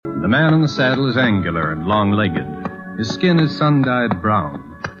The man in the saddle is angular and long-legged. His skin is sun-dyed brown.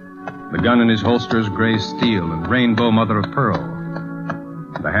 The gun in his holster is gray steel and rainbow mother-of-pearl.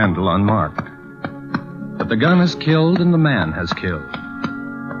 The handle unmarked. But the gun has killed and the man has killed.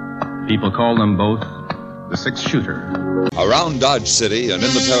 People call them both the six-shooter. Around Dodge City and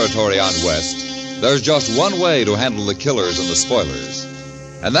in the territory on West, there's just one way to handle the killers and the spoilers.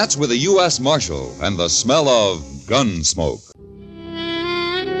 And that's with a U.S. Marshal and the smell of gun smoke.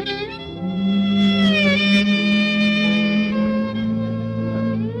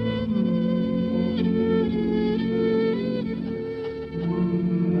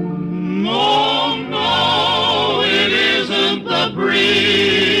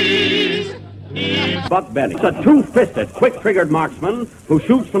 Buck Benny. It's a two-fisted, quick-triggered marksman who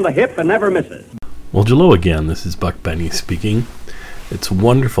shoots from the hip and never misses. Well, hello again. This is Buck Benny speaking. It's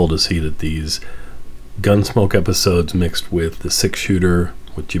wonderful to see that these Gunsmoke episodes mixed with the six-shooter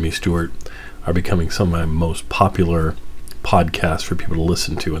with Jimmy Stewart are becoming some of my most popular podcasts for people to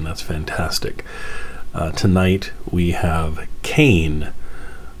listen to, and that's fantastic. Tonight we have Kane,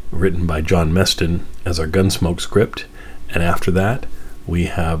 written by John Meston, as our Gunsmoke script, and after that we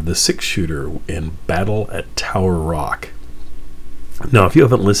have the six-shooter in Battle at Tower Rock. Now, if you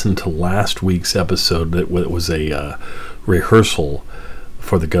haven't listened to last week's episode, that was a rehearsal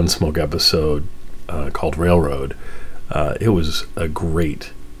for the Gunsmoke episode called Railroad. It was a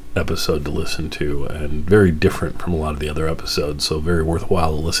great episode to listen to and very different from a lot of the other episodes, so very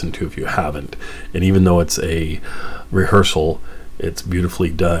worthwhile to listen to if you haven't. And even though it's a rehearsal, it's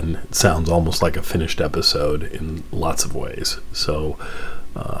beautifully done. It sounds almost like a finished episode in lots of ways. So,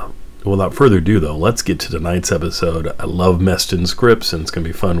 without further ado, though, let's get to tonight's episode. I love Meston scripts, and it's going to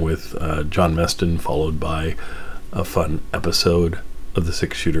be fun with John Meston, followed by a fun episode of the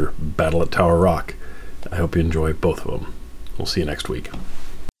six-shooter Battle at Tower Rock. I hope you enjoy both of them. We'll see you next week.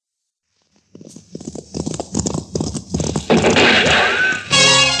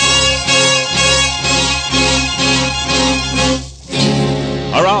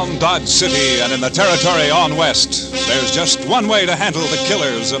 Around Dodge City and in the territory on West, there's just one way to handle the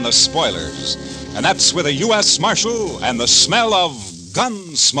killers and the spoilers, and that's with a U.S. Marshal and the smell of gun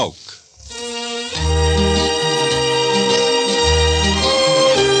smoke.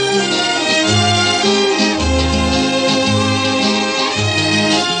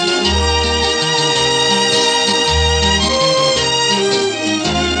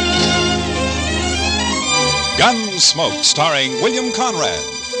 Gunsmoke, starring William Conrad,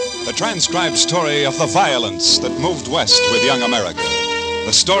 the transcribed story of the violence that moved west with young America.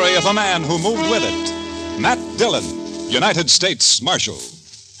 The story of a man who moved with it, Matt Dillon, United States Marshal.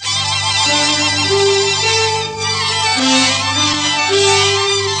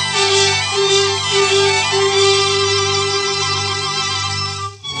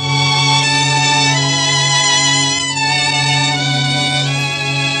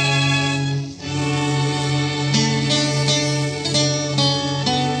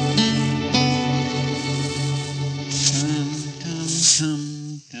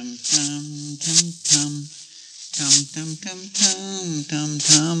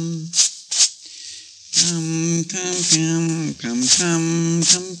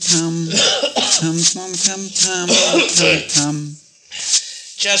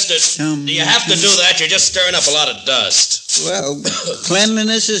 Chester, do you have to do that? You're just stirring up a lot of dust. Well,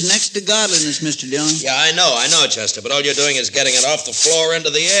 cleanliness is next to godliness, Mr. Dillon. Yeah, I know, Chester, but all you're doing is getting it off the floor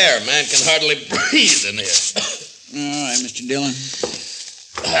into the air. Man can hardly breathe in here. All right, Mr. Dillon.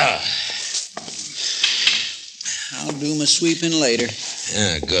 I'll do my sweeping later.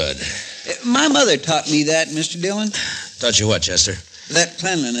 Yeah, good. My mother taught me that, Mr. Dillon. Taught you what, Chester? That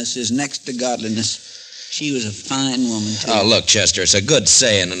cleanliness is next to godliness. She was a fine woman, too. Oh, look, Chester, it's a good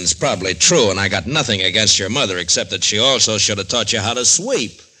saying, and it's probably true, and I got nothing against your mother, except that she also should have taught you how to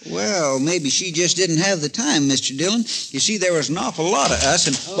sweep. Well, maybe she just didn't have the time, Mr. Dillon. You see, there was an awful lot of us,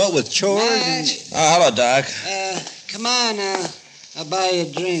 and what with chores and... Oh, hello, Doc. Come on, I'll buy you a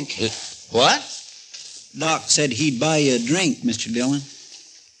drink. What? Doc said he'd buy you a drink, Mr. Dillon.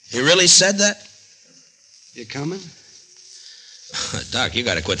 He really said that? You coming? Doc, you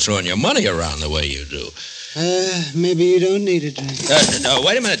got to quit throwing your money around the way you do. Maybe you don't need a drink. No,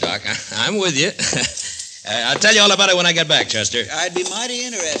 wait a minute, Doc. I'm with you. I'll tell you all about it when I get back, Chester. I'd be mighty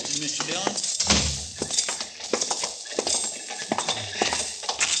interested, Mr. Dillon.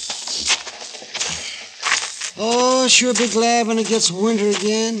 Oh, sure be glad when it gets winter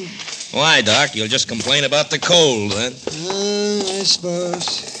again. Why, Doc? You'll just complain about the cold, then. I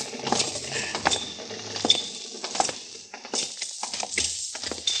suppose.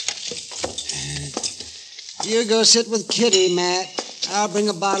 You go sit with Kitty, Matt. I'll bring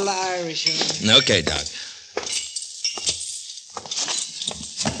a bottle of Irish. Okay, Doc.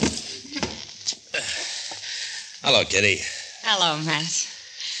 Hello, Kitty. Hello, Matt.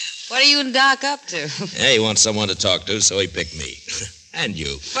 What are you and Doc up to? Yeah, he wants someone to talk to, so he picked me. And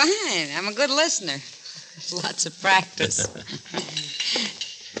you. Fine. I'm a good listener. Lots of practice.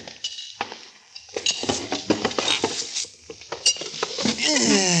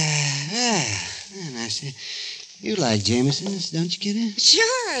 Nice. You like Jameson's, don't you, Kitty?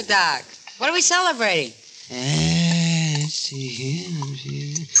 Sure, Doc. What are we celebrating? Let's see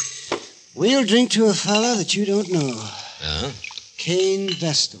here. We'll drink to a fellow that you don't know. Uh-huh. Cain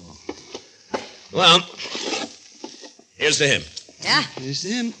Vestal. Well, here's to him. Yeah. Here's to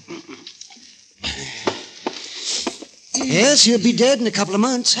him. Yes, he'll be dead in a couple of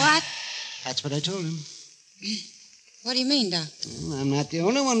months. What? That's what I told him. What do you mean, Doc? Well, I'm not the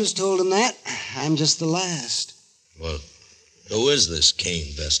only one who's told him that. I'm just the last. Well, who is this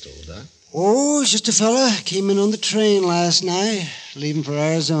Cain Vestal, Doc? Oh, it's just a fella. Came in on the train last night, leaving for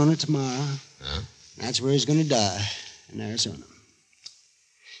Arizona tomorrow. Huh? That's where he's going to die, in Arizona.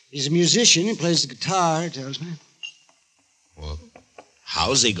 He's a musician. He plays the guitar, he tells me. Well,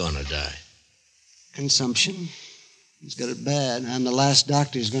 how's he gonna die? Consumption. He's got it bad. I'm the last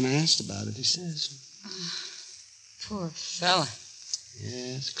doctor he's going to ask about it, he says. Poor fella.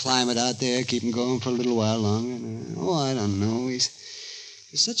 Yes, climate out there, keep him going for a little while longer. Oh, I don't know. He's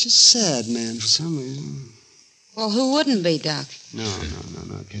such a sad man for some reason. Well, who wouldn't be, Doc? No,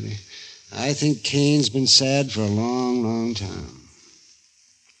 Kitty. I think Cain's been sad for a long, long time.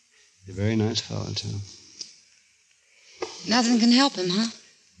 He's a very nice fellow, too. Nothing can help him, huh?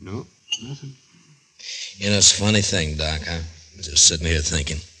 No, nothing. You know, it's a funny thing, Doc. I'm just sitting here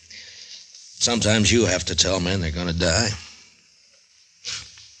thinking. Sometimes you have to tell men they're gonna die.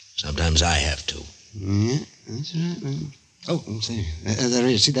 Sometimes I have to. Yeah, that's right, man. Oh, see, there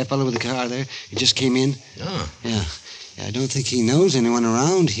he is. See that fellow with the car there? He just came in. Oh. Yeah, I don't think he knows anyone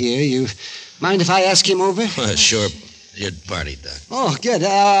around here. You mind if I ask him over? Sure. Your party, Doc. Oh, good.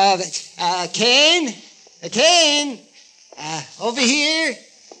 Cain? Cain? Over here?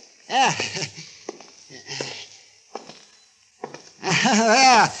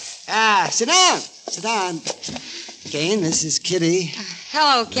 Sit down. Sit down. Cain, this is Kitty.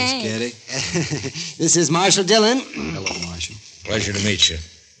 Hello, Cain. Kitty. This is Marshall Dillon. Hello, Marshall. Pleasure to meet you.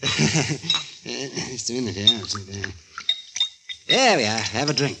 He's doing it, yeah. Sit down. There we are. Have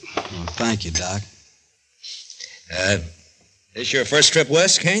a drink. Well, thank you, Doc. This your first trip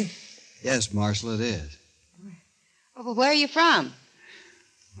west, Cain? Yes, Marshall, it is. Oh, well, where are you from?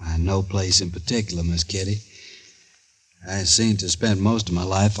 No place in particular, Miss Kitty. I seem to spend most of my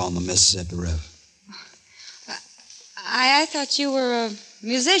life on the Mississippi River. I thought you were a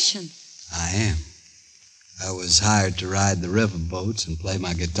musician. I am. I was hired to ride the river boats and play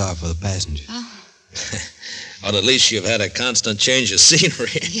my guitar for the passengers. Oh. Well, at least you've had a constant change of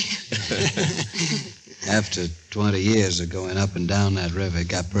scenery. After 20 years of going up and down that river, it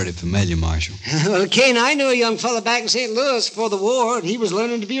got pretty familiar, Marshal. Well, Cain, I knew a young fella back in St. Louis before the war, and he was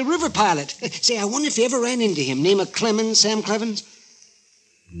learning to be a river pilot. Say, I wonder if you ever ran into him. Name of Clemens, Sam Clemens?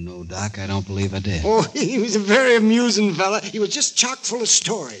 No, Doc, I don't believe I did. Oh, he was a very amusing fella. He was just chock full of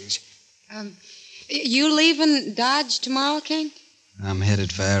stories. You leaving Dodge tomorrow, Cain? I'm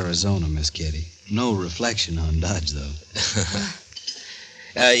headed for Arizona, Miss Kitty. No reflection on Dodge, though.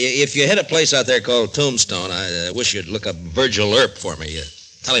 If you hit a place out there called Tombstone, I wish you'd look up Virgil Earp for me.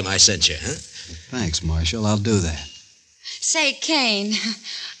 Tell him I sent you, huh? Thanks, Marshal. I'll do that. Say, Cain,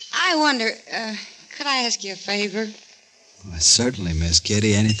 I wonder, could I ask you a favor? Well, certainly, Miss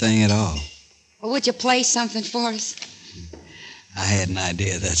Kitty. Anything at all. Well, would you play something for us? I had an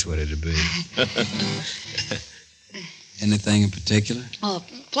idea that's what it'd be. Anything in particular? Oh,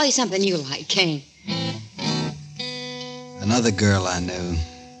 play something you like, Cain. Another girl I knew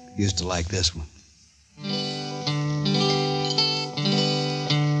used to like this one.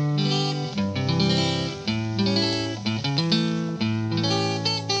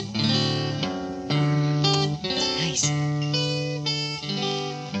 Nice.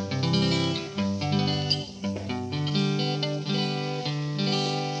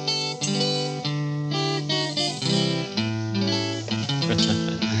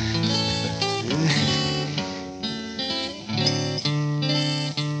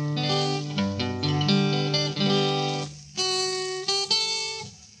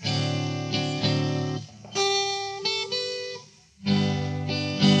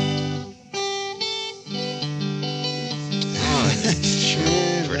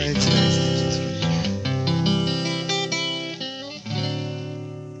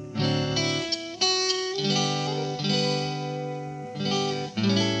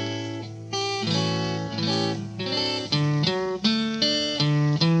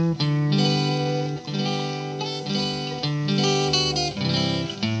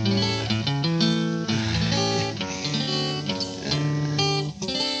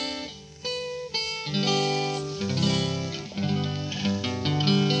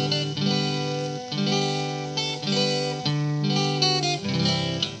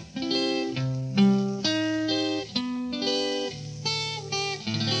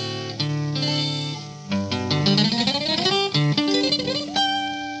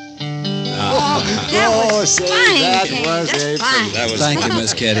 Oh, say, Fine, that Kane, was just a fine. That was Thank you,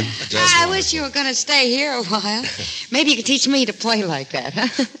 Miss Kitty. I wish you were going to stay here a while. Maybe you could teach me to play like that,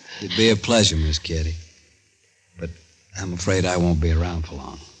 huh? It'd be a pleasure, Miss Kitty. But I'm afraid I won't be around for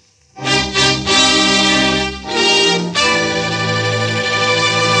long.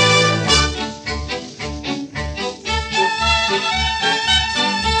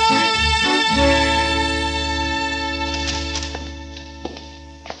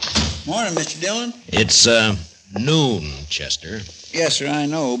 Morning, Mr. Dillon. It's, noon, Chester. Yes, sir, I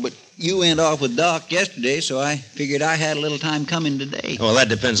know, but you went off with Doc yesterday, so I figured I had a little time coming today. Well, that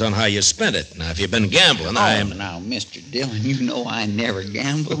depends on how you spent it. Now, if you've been gambling, Now, Mr. Dillon, you know I never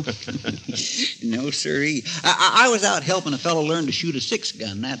gamble. No, sirree. I was out helping a fellow learn to shoot a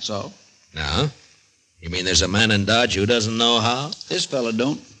 6-gun, that's all. Now? You mean there's a man in Dodge who doesn't know how? This fellow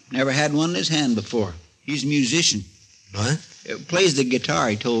don't. Never had one in his hand before. He's a musician. What? Plays the guitar,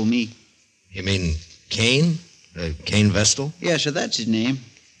 he told me. You mean Kane? Kane Vestal? Yes, sir, that's his name.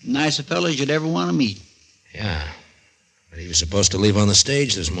 Nice a fellow as you'd ever want to meet. Yeah. But he was supposed to leave on the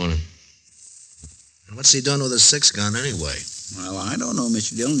stage this morning. And what's he done with his 6-gun anyway? Well, I don't know,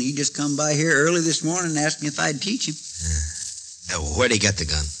 Mr. Dillon. He just come by here early this morning asking if I'd teach him. Where'd he get the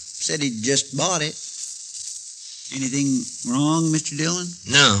gun? Said he just bought it. Anything wrong, Mr. Dillon?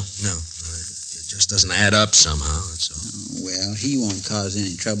 No. It just doesn't add up somehow, that's all. Oh, well, he won't cause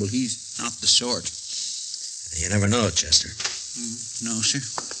any trouble. He's not the sort. You never know, Chester. No, sir.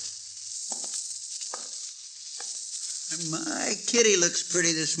 My Kitty looks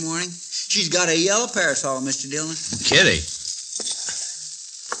pretty this morning. She's got a yellow parasol, Mr. Dillon. Kitty?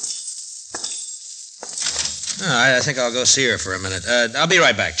 I think I'll go see her for a minute. I'll be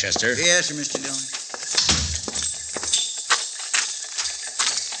right back, Chester. Yes, sir, Mr. Dillon.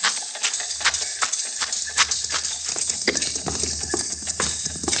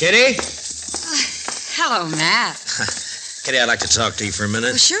 Kitty? Hello, Matt. Kitty, I'd like to talk to you for a minute.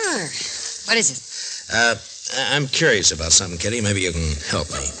 Well, sure. What is it? I'm curious about something, Kitty. Maybe you can help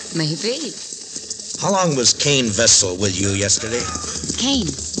me. Maybe. How long was Kane Vestal with you yesterday? Kane.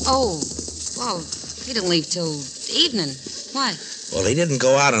 Oh, well, he didn't leave till evening. Why? Well, he didn't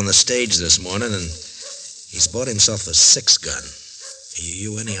go out on the stage this morning, and he's bought himself a 6-gun.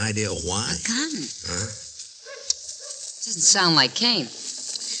 You any idea why? A gun? Huh? Doesn't sound like Kane.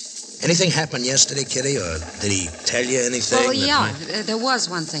 Anything happened yesterday, Kitty, or did he tell you anything? Well, yeah, there was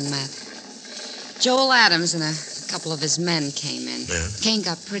one thing, Matt. Joel Adams and a couple of his men came in. Yeah. Kane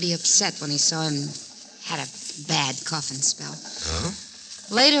got pretty upset when he saw him had a bad coughing spell. Oh?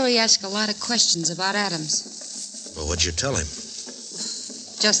 Later, he asked a lot of questions about Adams. Well, what'd you tell him?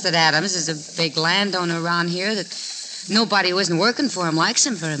 Just that Adams is a big landowner around here, that nobody who isn't working for him likes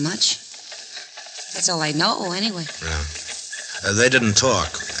him very much. That's all I know, anyway. Yeah. They didn't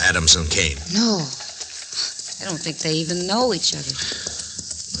talk, Adams and Kane. No. I don't think they even know each other.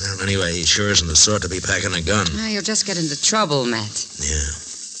 Well, anyway, he sure isn't the sort to be packing a gun. Now, you'll just get into trouble, Matt. Yeah.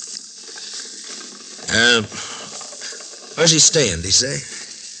 Where's he staying, did he say?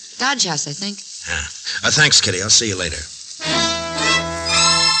 Dodge House, I think. Yeah. Thanks, Kitty. I'll see you later.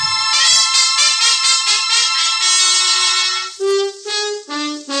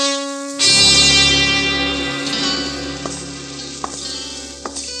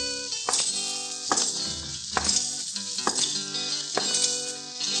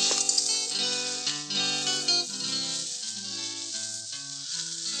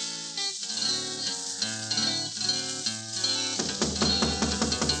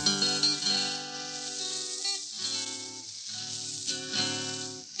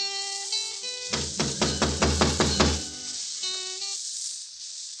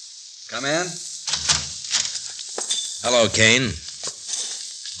 Come in. Hello, Kane.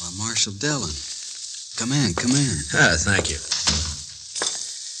 Why, Marshal Dillon. Come in, come in. Thank you.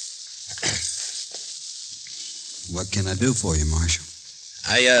 What can I do for you, Marshal?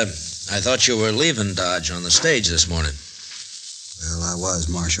 I thought you were leaving Dodge on the stage this morning. Well, I was,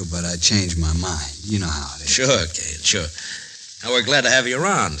 Marshal, but I changed my mind. You know how it is. Sure, Kane, sure. Now, we're glad to have you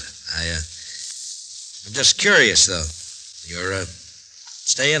around. I'm just curious, though. Your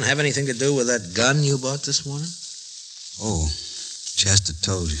staying have anything to do with that gun you bought this morning? Oh, Chester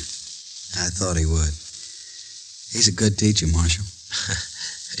told you. I thought he would. He's a good teacher, Marshal.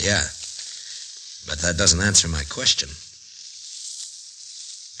 Yeah. But that doesn't answer my question.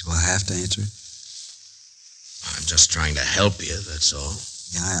 Do I have to answer it? I'm just trying to help you, that's all.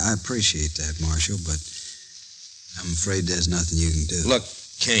 Yeah, I appreciate that, Marshal, but I'm afraid there's nothing you can do. Look,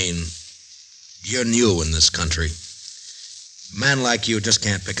 Kane, you're new in this country. A man like you just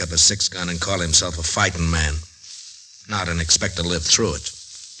can't pick up a 6-gun and call himself a fighting man. Not and expect to live through it.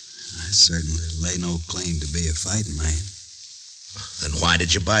 I certainly lay no claim to be a fighting man. Then why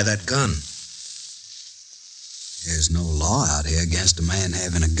did you buy that gun? There's no law out here against a man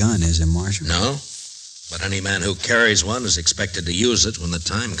having a gun, is there, Marshal? No, but any man who carries one is expected to use it when the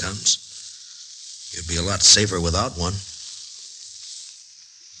time comes. You'd be a lot safer without one.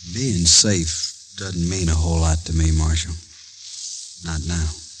 Being safe doesn't mean a whole lot to me, Marshal. Not now.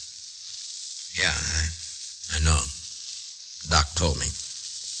 Yeah, I know. Doc told me.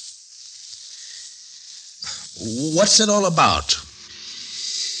 What's it all about?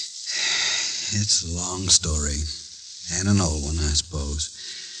 It's a long story, and an old one, I suppose.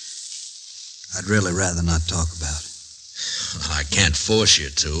 I'd really rather not talk about it. Well, I can't force you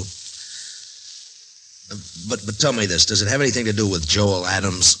to. But tell me this, does it have anything to do with Joel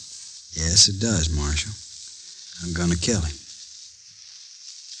Adams? Yes, it does, Marshal. I'm gonna kill him.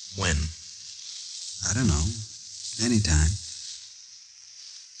 When? I don't know. Anytime.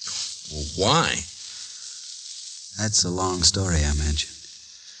 Well, why? That's a long story I mentioned.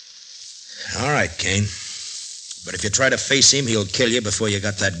 All right, Kane. But if you try to face him, he'll kill you before you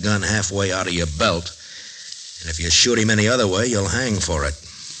got that gun halfway out of your belt. And if you shoot him any other way, you'll hang for it.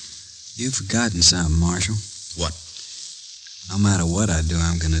 You've forgotten something, Marshal. What? No matter what I do,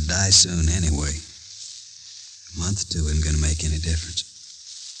 I'm gonna die soon anyway. A month or two isn't gonna make any difference.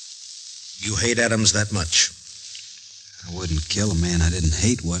 You hate Adams that much? I wouldn't kill a man I didn't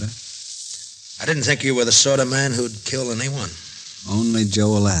hate, would I? I didn't think you were the sort of man who'd kill anyone. Only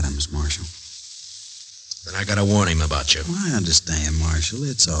Joel Adams, Marshal. Then I gotta warn him about you. Well, I understand, Marshal.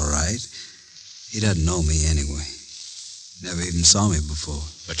 It's all right. He doesn't know me anyway. Never even saw me before.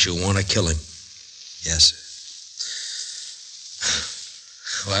 But you want to kill him? Yes, sir.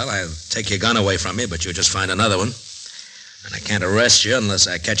 Well, I'll take your gun away from you, but you'll just find another one. And I can't arrest you unless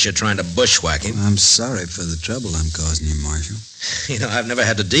I catch you trying to bushwhack him. I'm sorry for the trouble I'm causing you, Marshal. You know, I've never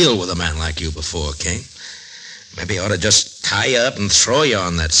had to deal with a man like you before, Kane. Maybe I ought to just tie you up and throw you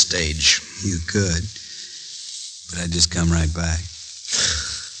on that stage. You could. But I'd just come right back.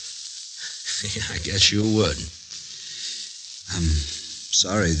 Yeah, I guess you would. I'm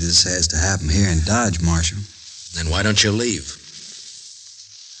sorry this has to happen here in Dodge, Marshal. Then why don't you leave?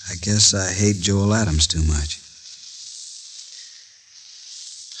 I guess I hate Joel Adams too much.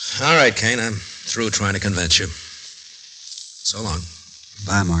 All right, Kane, I'm through trying to convince you. So long.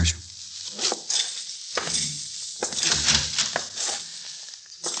 Bye, Marshal.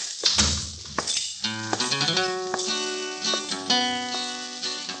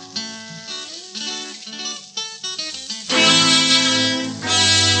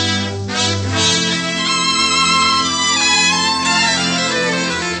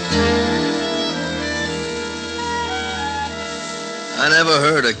 I never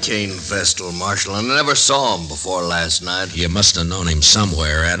heard of Kane Vestal, Marshal, and I never saw him before last night. You must have known him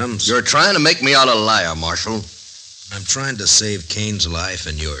somewhere, Adams. You're trying to make me out a liar, Marshal. I'm trying to save Kane's life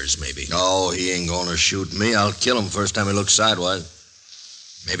and yours, maybe. No, he ain't gonna shoot me. I'll kill him first time he looks sidewise.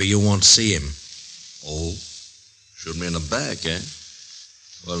 Maybe you won't see him. Oh, shoot me in the back, eh?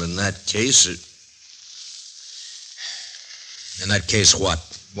 Well, in that case, In that case, what?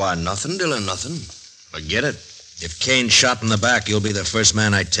 Why, nothing, Dillon, nothing. Forget it. If Kane's shot in the back, you'll be the first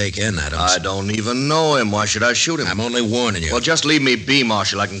man I take in, Adams. I don't even know him. Why should I shoot him? I'm only warning you. Well, just leave me be,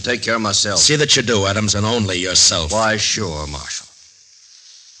 Marshal. I can take care of myself. See that you do, Adams, and only yourself. Why, sure, Marshal.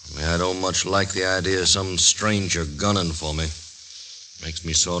 I don't much like the idea of some stranger gunning for me. Makes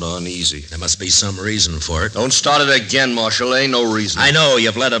me sort of uneasy. There must be some reason for it. Don't start it again, Marshal. Ain't no reason. I know.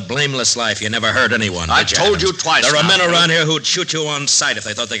 You've led a blameless life. You never hurt anyone. I told you twice. There are now. men around here who'd shoot you on sight if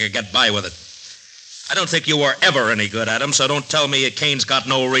they thought they could get by with it. I don't think you were ever any good, Adams, so don't tell me Kane's got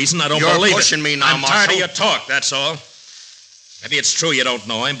no reason. I don't believe it. You're pushing me now, I'm Marshal. tired of your talk, that's all. Maybe it's true you don't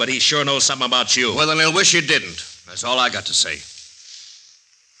know him, but he sure knows something about you. Well, then he'll wish you didn't. That's all I got to say.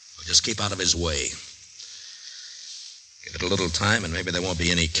 Well, just keep out of his way. Give it a little time, and maybe there won't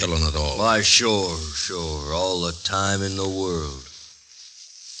be any killing at all. Why, sure. All the time in the world.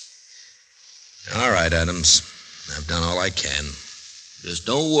 All right, Adams. I've done all I can. Just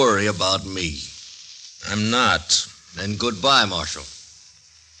don't worry about me. I'm not. Then goodbye, Marshal.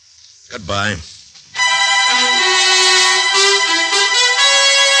 Goodbye.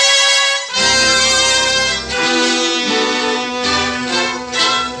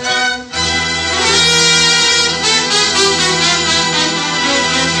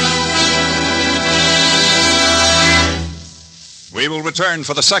 We will return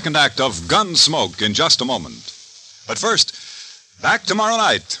for the second act of Gunsmoke in just a moment. But first, Back tomorrow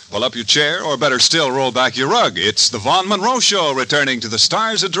night. Pull up your chair, or better still, roll back your rug. It's the Vaughn Monroe Show returning to the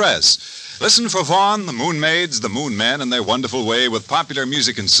Star's Address. Listen for Vaughn, the Moon Maids, the Moon Men, in their wonderful way with popular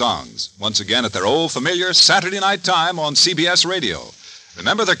music and songs. Once again at their old familiar Saturday night time on CBS Radio.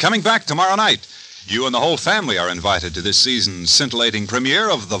 Remember, they're coming back tomorrow night. You and the whole family are invited to this season's scintillating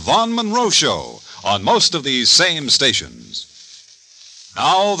premiere of the Vaughn Monroe Show on most of these same stations.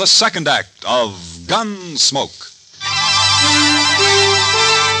 Now, the second act of Gunsmoke.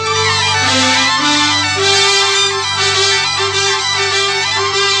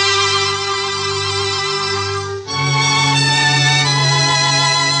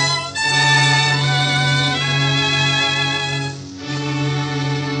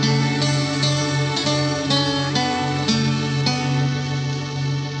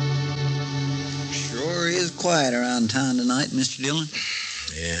 Sure is quiet around town tonight, Mr. Dillon.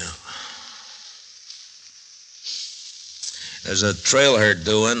 Yeah. There's a trail herd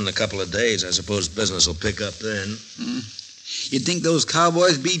due in a couple of days. I suppose business will pick up then. You'd think those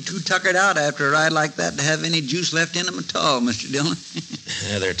cowboys be too tuckered out after a ride like that to have any juice left in them at all, Mr. Dillon.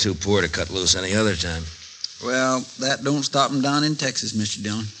 Yeah, they're too poor to cut loose any other time. Well, that don't stop them down in Texas, Mr.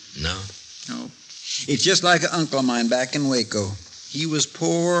 Dillon. No? No. It's just like an uncle of mine back in Waco. He was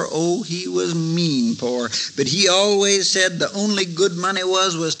poor, he was mean poor. But he always said the only good money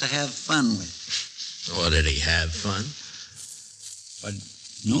was to have fun with. Oh, did he have fun? But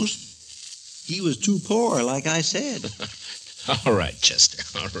no, he was too poor, like I said. All right, Chester,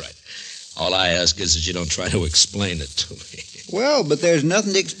 all right. All I ask is that you don't try to explain it to me. Well, but there's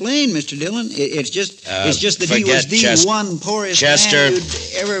nothing to explain, Mr. Dillon. It's just that he was the Chester. one poorest Chester. man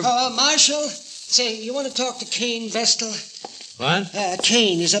you'd ever... Marshal, say, you want to talk to Kane Vestal? What?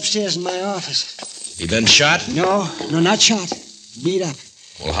 Kane is upstairs in my office. He been shot? No, not shot. Beat up.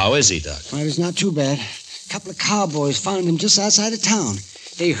 Well, how is he, Doc? Well, it's not too bad. A couple of cowboys found him just outside of town.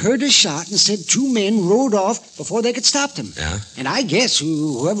 They heard a shot and said 2 men rode off before they could stop them. Yeah? And I guess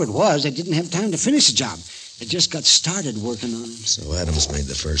whoever it was, they didn't have time to finish the job. They just got started working on him. So Adams made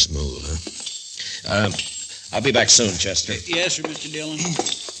the first move, huh? I'll be back soon, Chester. Yes, sir, Mr. Dillon.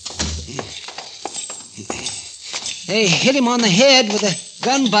 They hit him on the head with a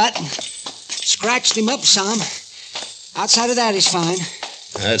gun butt and scratched him up some. Outside of that, he's fine.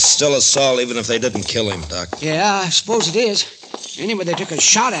 It's still assault, even if they didn't kill him, Doc. Yeah, I suppose it is. Anyway, they took a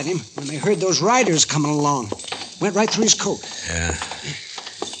shot at him when they heard those riders coming along. Went right through his coat. Yeah.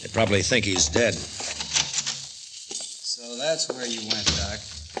 They probably think he's dead. So that's where you went, Doc.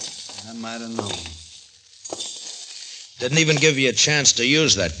 I might have known. Didn't even give you a chance to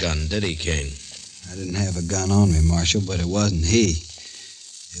use that gun, did he, Kane? I didn't have a gun on me, Marshal, but it wasn't he.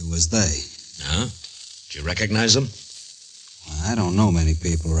 It was they. Huh? Did you recognize them? Well, I don't know many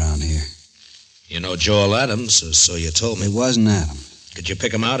people around here. You know Joel Adams, so you told me. It wasn't Adam. Could you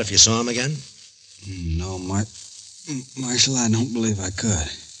pick him out if you saw him again? No, Marshal, I don't believe I could.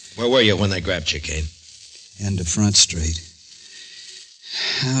 Where were you when they grabbed you, Kane? End of Front Street.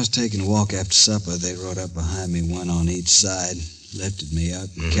 I was taking a walk after supper. They rode up behind me, one on each side, lifted me up,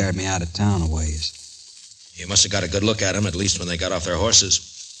 and carried me out of town a ways. You must have got a good look at him, at least when they got off their horses.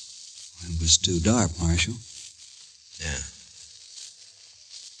 It was too dark, Marshal. Yeah.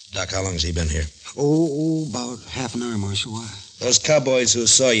 Doc, how long's he been here? Oh, about half an hour, Marshal. Why? Those cowboys who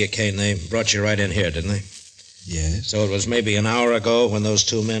saw you, Kane, they brought you right in here, didn't they? Yes. So it was maybe an hour ago when those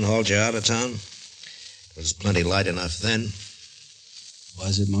 2 men hauled you out of town? It was plenty light enough then.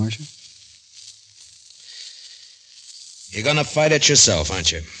 Was it, Marshal? You're gonna fight it yourself,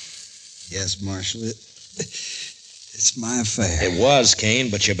 aren't you? Yes, Marshal. It's my affair. It was, Kane,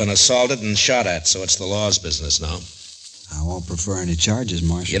 but you've been assaulted and shot at, so it's the law's business now. I won't prefer any charges,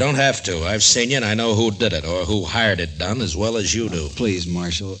 Marshal. You don't have to. I've seen you, and I know who did it, or who hired it done, as well as you do. Please,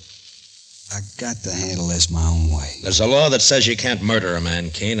 Marshal. I got to handle this my own way. There's a law that says you can't murder a man,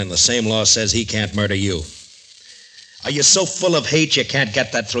 Kane, and the same law says he can't murder you. Are you so full of hate you can't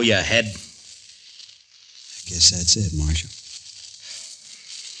get that through your head? I guess that's it, Marshal.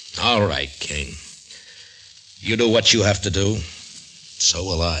 All right, Kane. You do what you have to do. So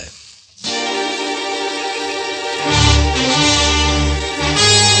will I.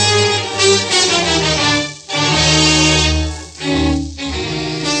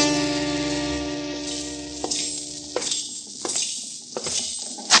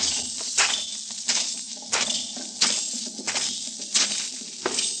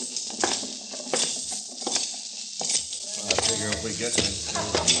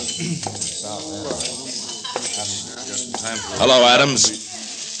 Hello,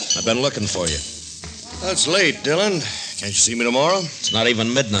 Adams. I've been looking for you. That's late, Dillon. Can't you see me tomorrow? It's not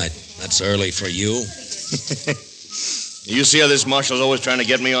even midnight. That's early for you. You see how this marshal's always trying to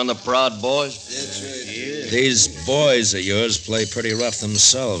get me on the prod, boys? That's right. These boys of yours play pretty rough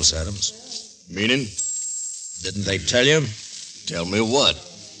themselves, Adams. Meaning? Didn't they tell you? Tell me what?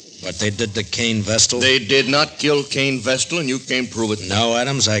 What they did to Cain Vestal? They did not kill Cain Vestal, and you can't prove it. No,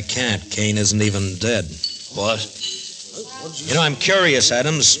 Adams, I can't. Cain isn't even dead. What? You know, I'm curious,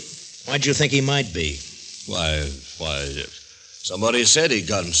 Adams. Why'd you think he might be? Why, somebody said he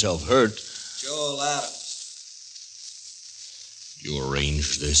got himself hurt. Joel Adams. You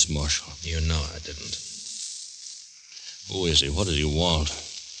arranged this, Marshal. You know I didn't. Who is he? What does he want?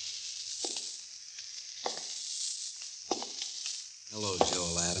 Hello,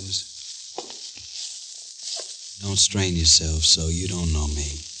 Joel Adams. Don't strain yourself so you don't know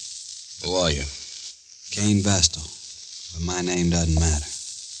me. Who are you? Cain Vestal. But my name doesn't matter.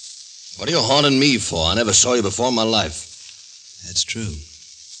 What are you haunting me for? I never saw you before in my life. That's true.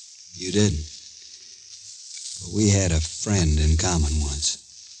 You didn't. But we had a friend in common once.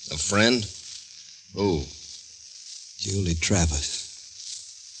 A friend? Who? Julie Travis.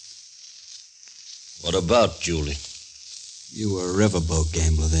 What about Julie? You were a riverboat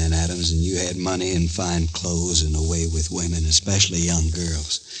gambler then, Adams, and you had money and fine clothes and a way with women, especially young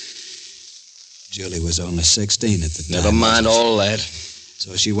girls. Julie was only 16 at the time. Never mind all that.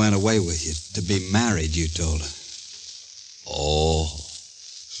 So she went away with you to be married, you told her. Oh.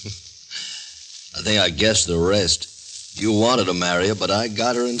 I think I guessed the rest. You wanted to marry her, but I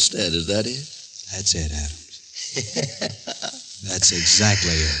got her instead. Is that it? That's it, Adams. That's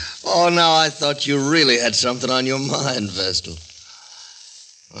exactly it. Oh, now I thought you really had something on your mind, Vestal.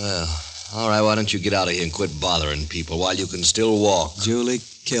 Well, all right, why don't you get out of here and quit bothering people while you can still walk? Julie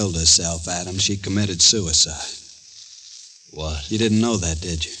killed herself, Adams. She committed suicide. What? You didn't know that,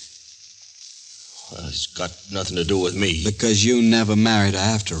 did you? Well, it's got nothing to do with me. Because you never married her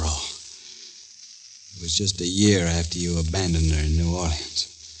after all. It was just a year after you abandoned her in New Orleans.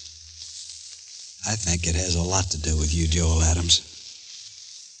 I think it has a lot to do with you, Joel Adams.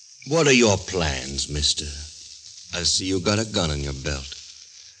 What are your plans, mister? I see you got a gun in your belt.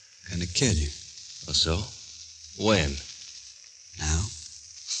 Gonna kill you. Oh, so? When? Now.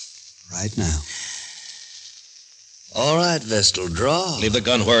 Right now. All right, Vestal, draw. Leave the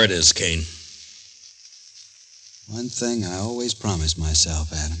gun where it is, Cain. One thing I always promised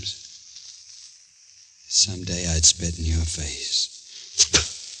myself, Adams. Someday I'd spit in your face.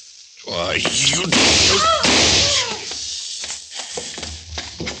 Why, you...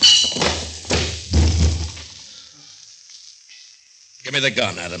 Give me the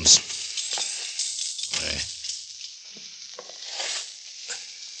gun, Adams.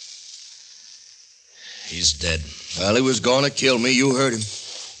 He's dead. Well, he was going to kill me. You heard him.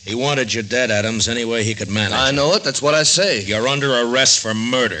 He wanted you dead, Adams, any way he could manage. I know it. That's what I say. You're under arrest for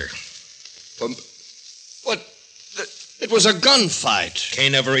murder. What? It was a gunfight.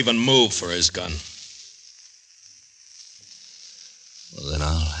 Cain never even moved for his gun. Well, then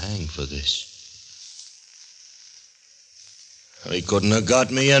I'll hang for this. He couldn't have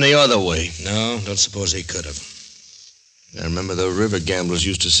got me any other way. No, don't suppose he could have. I remember the river gamblers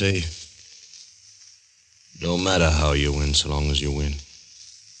used to say, no matter how you win, so long as you win.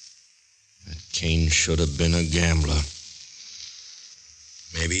 That Cain should have been a gambler.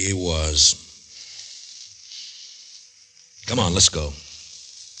 Maybe he was. Come on, let's go.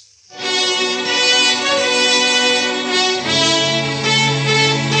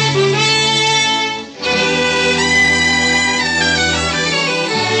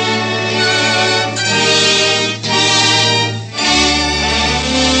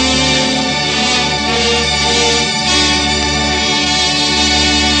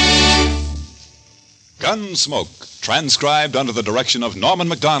 Gunsmoke, transcribed under the direction of Norman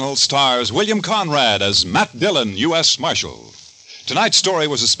Macdonald, stars William Conrad as Matt Dillon, U.S. Marshal. Tonight's story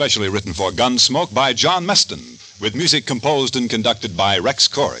was especially written for Gunsmoke by John Meston, with music composed and conducted by Rex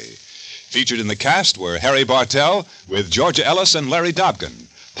Corey. Featured in the cast were Harry Bartell, with Georgia Ellis and Larry Dobkin.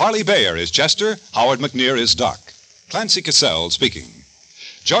 Parley Bayer is Chester, Howard McNear is Doc. Clancy Cassell speaking.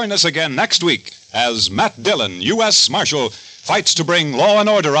 Join us again next week as Matt Dillon, U.S. Marshal, fights to bring law and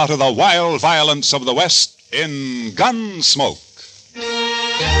order out of the wild violence of the West in Gunsmoke.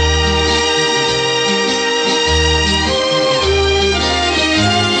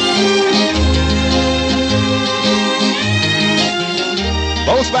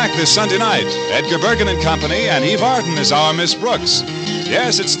 Both back this Sunday night. Edgar Bergen and Company, and Eve Arden is our Miss Brooks.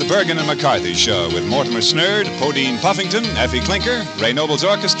 Yes, it's the Bergen and McCarthy Show with Mortimer Snerd, Podine Puffington, Effie Clinker, Ray Noble's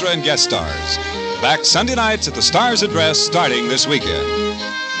Orchestra, and guest stars. Back Sunday nights at the Star's Address starting this weekend.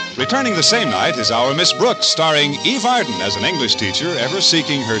 Returning the same night is our Miss Brooks, starring Eve Arden as an English teacher ever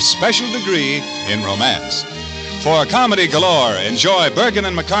seeking her special degree in romance. For comedy galore, enjoy Bergen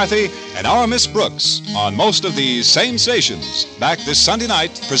and McCarthy and Our Miss Brooks on most of these same stations. Back this Sunday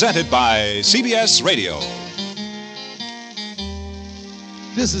night, presented by CBS Radio.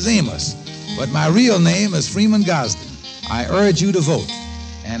 This is Amos, but my real name is Freeman Gosden. I urge you to vote.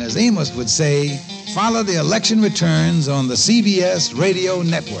 And as Amos would say, follow the election returns on the CBS Radio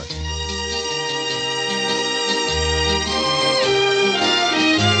Network.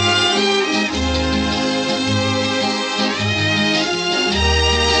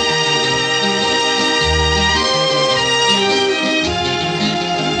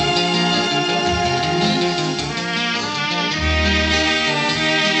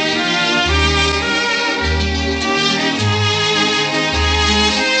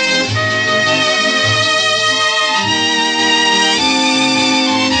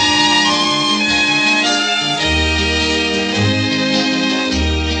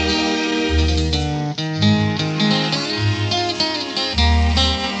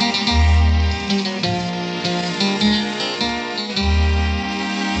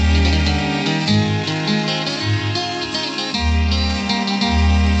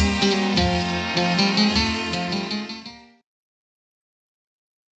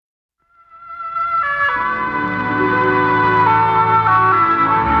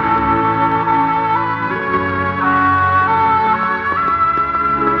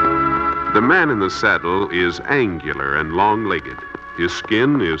 The man in the saddle is angular and long-legged. His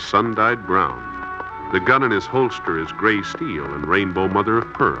skin is sun-dyed brown. The gun in his holster is gray steel and rainbow mother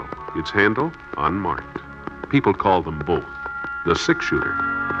of pearl. Its handle, unmarked. People call them both the six-shooter.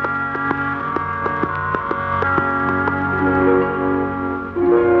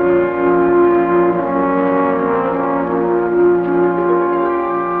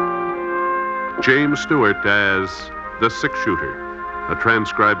 James Stewart as the six-shooter. A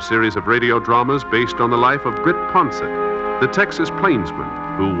transcribed series of radio dramas based on the life of Britt Ponsett, the Texas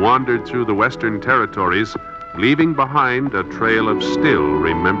plainsman who wandered through the Western territories, leaving behind a trail of still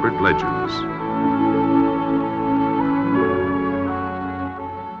remembered legends.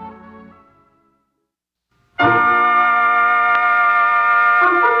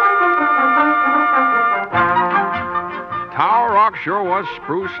 Tower Rock sure was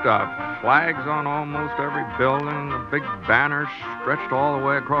spruced up. Flags on almost every building, the big banners stretched all the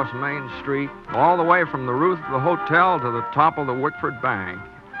way across Main Street, all the way from the roof of the hotel to the top of the Wickford Bank.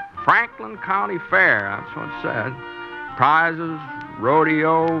 Franklin County Fair, that's what it said. Prizes,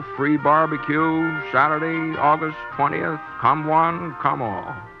 rodeo, free barbecue, Saturday, August 20th, come one, come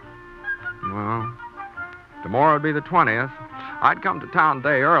all. Well, tomorrow would be the 20th. I'd come to town a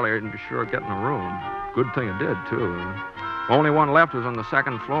day earlier and be sure of getting a room. Good thing I did, too. Only one left was on the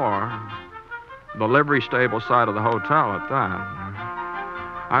second floor. The livery stable side of the hotel at that.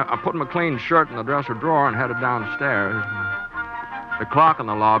 I put my clean shirt in the dresser drawer and headed downstairs. The clock in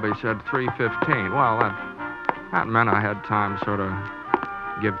the lobby said 3:15. Well, that meant I had time to sort of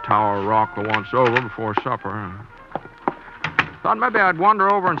give Tower Rock the once over before supper. Thought maybe I'd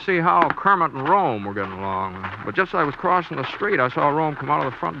wander over and see how Kermit and Rome were getting along. But just as I was crossing the street, I saw Rome come out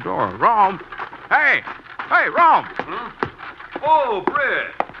of the front door. Rome! Hey! Hey, Rome! Huh? Oh,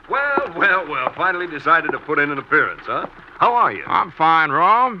 Britt. Well. Finally decided to put in an appearance, huh? How are you? I'm fine,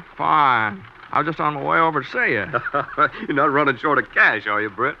 Rome. Fine. I was just on my way over to see you. You're not running short of cash, are you,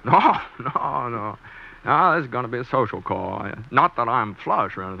 Britt? No. No, this is going to be a social call. Not that I'm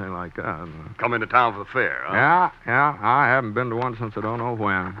flush or anything like that. Come into town for the fair, huh? Yeah. I haven't been to one since I don't know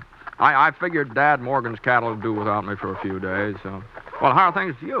when. I figured Dad Morgan's cattle would do without me for a few days, so... Well, how are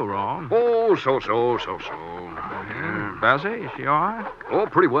things with you, Rome? Oh, so. Bessie, is she all right? Oh,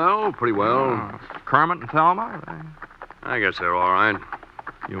 pretty well. Kermit and Thelma? I guess they're all right.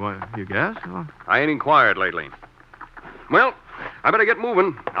 You guess? Well, I ain't inquired lately. Well, I better get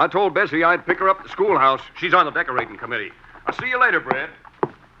moving. I told Bessie I'd pick her up at the schoolhouse. She's on the decorating committee. I'll see you later, Britt.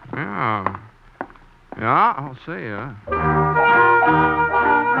 Yeah, I'll see you.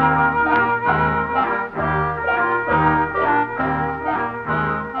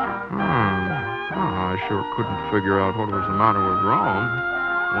 I sure couldn't figure out what was the matter with Rome.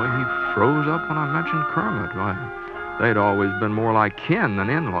 The way he froze up when I mentioned Kermit. Why, they'd always been more like kin than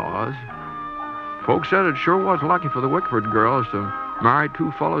in-laws. Folks said it sure was lucky for the Wickford girls to marry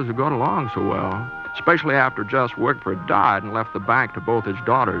two fellows who got along so well, especially after Jess Wickford died and left the bank to both his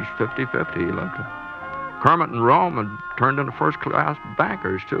daughters, 50-50 he left it. Kermit and Rome had turned into first-class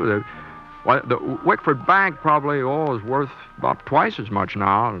bankers, too. The Wickford Bank probably is worth about twice as much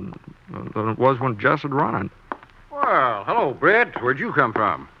now than it was when Jess had run it. Well, hello, Britt. Where'd you come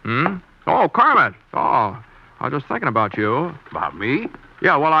from? Oh, Kermit. Oh, I was just thinking about you. About me?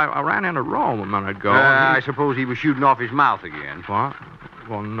 Yeah, well, I ran into Rome a minute ago. I suppose he was shooting off his mouth again. What?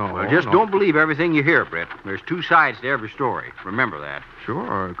 Well, no. Well, just no. don't believe everything you hear, Britt. There's two sides to every story. Remember that.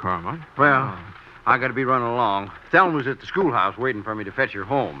 Sure, Kermit. Well, I got to be running along. Thelma was at the schoolhouse waiting for me to fetch her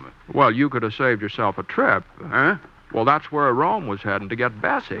home. Well, you could have saved yourself a trip. Huh? Well, that's where Rome was heading to get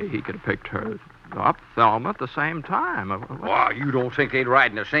Bessie. He could have picked her up, Thelma, at the same time. Well, you don't think they'd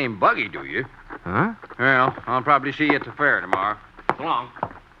ride in the same buggy, do you? Huh? Well, I'll probably see you at the fair tomorrow. So long.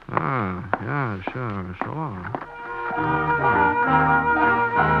 Yeah, sure. So long.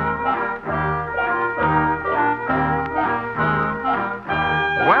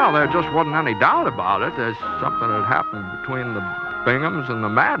 Well, there just wasn't any doubt about it. There's something that happened between the Binghams and the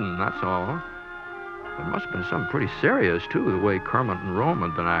Madden, that's all. It must have been something pretty serious, too, the way Kermit and Rome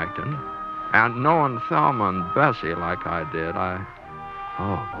had been acting. And knowing Thelma and Bessie like I did, oh,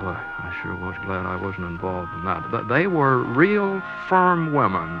 boy, I sure was glad I wasn't involved in that. They were real firm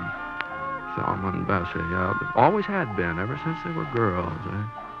women, Thelma and Bessie, yeah. Always had been, ever since they were girls.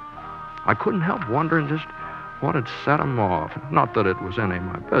 I couldn't help wondering just what had set them off. Not that it was any of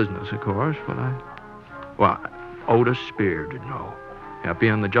my business, of course, but Otis Spear did know. Yeah,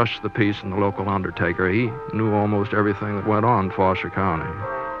 being the justice of the peace and the local undertaker, he knew almost everything that went on in Foster County.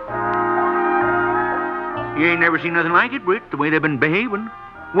 You ain't never seen nothing like it, Britt, the way they've been behaving.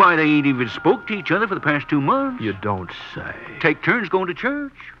 Why, they ain't even spoke to each other for the past 2 months. You don't say. Take turns going to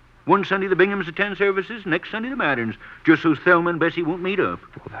church. One Sunday the Binghams attend services, next Sunday the Maddens, just so Thelma and Bessie won't meet up.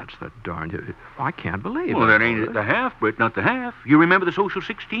 Well, that's the darn... I can't believe it. Well, that ain't the half, Britt, not the half. You remember the Social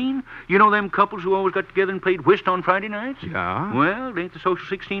 16? You know them couples who always got together and played whist on Friday nights? Yeah? Well, it ain't the Social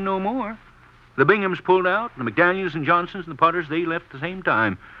 16 no more. The Binghams pulled out, and the McDaniels and Johnsons and the Potters, they left at the same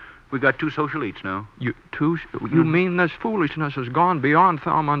time. We got 2 social eights now. You mean this foolishness has gone beyond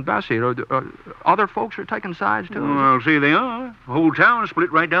Thelma and Bessie? Other folks are taking sides, too? Well, see, they are. The whole town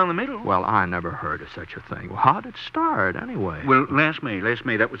split right down the middle. Well, I never heard of such a thing. Well, how did it start, anyway? Well, last May,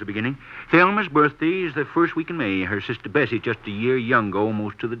 that was the beginning. Thelma's birthday is the first week in May. Her sister Bessie's just a year younger,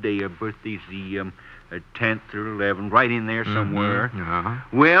 almost to the day. Her birthday's the 10th or 11th, right in there somewhere. Mm-hmm. Uh-huh.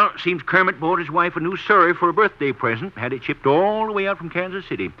 Well, seems Kermit bought his wife a new Surrey for a birthday present. Had it shipped all the way out from Kansas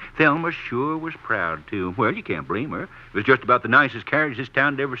City. Thelma sure was proud, too. Well, you can't blame her. It was just about the nicest carriage this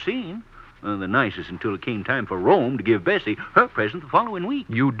town had ever seen. The nicest until it came time for Rome to give Bessie her present the following week.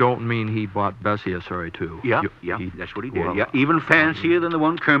 You don't mean he bought Bessie a Surrey, too? Yeah, that's what he did. Well, even fancier than the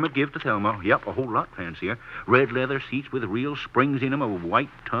one Kermit gave to Thelma. Yep, a whole lot fancier. Red leather seats with real springs in them, a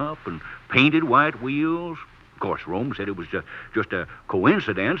white top, and painted white wheels. Of course, Rome said it was just a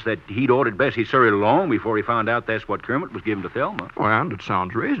coincidence that he'd ordered Bessie Surrey long before he found out that's what Kermit was giving to Thelma. Well, and it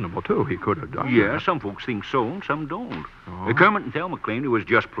sounds reasonable, too. He could have done Yeah, that. some folks think so, and some don't. Oh. Kermit and Thelma claimed it was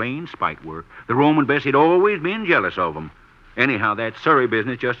just plain spite work. The Rome and Bessie had always been jealous of them. Anyhow, that Surrey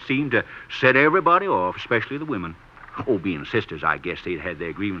business just seemed to set everybody off, especially the women. Oh, being sisters, I guess they'd had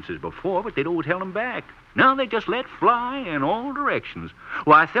their grievances before, but they'd always held them back. Now they just let fly in all directions.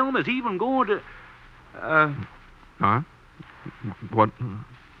 Why, Thelma's even going to... Huh? What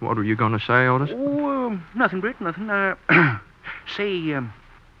were you going to say, Otis? Oh, nothing, Britt, nothing. Say,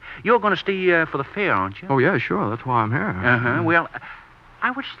 you're going to stay for the fair, aren't you? Oh, yeah, sure. That's why I'm here. Uh-huh. Well,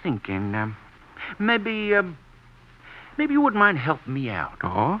 I was thinking, maybe you wouldn't mind helping me out.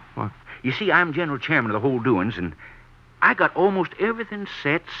 Oh? What? You see, I'm general chairman of the whole doings, and I got almost everything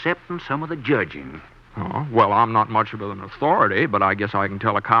set, excepting some of the judging. Oh, well, I'm not much of an authority, but I guess I can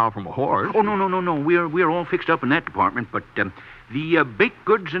tell a cow from a horse. Oh, no. We're all fixed up in that department, but the baked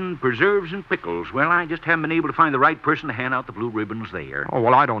goods and preserves and pickles, well, I just haven't been able to find the right person to hand out the blue ribbons there. Oh,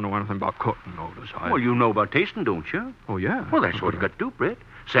 well, I don't know anything about cooking, Otis. Well, you know about tasting, don't you? Oh, yeah. Well, that's what you got to do, Britt.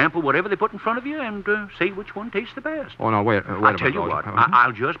 Sample whatever they put in front of you and say which one tastes the best. Oh, no, wait a minute. I'll tell you what,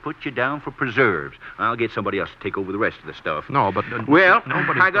 I'll just put you down for preserves. I'll get somebody else to take over the rest of the stuff. No, but... well,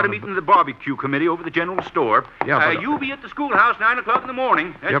 I got a meeting of the barbecue committee over the general store. Yeah, but... you'll be at the schoolhouse 9 o'clock in the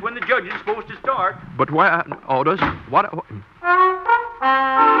morning. That's Yep. when the judge is supposed to start. But where... Otis, what...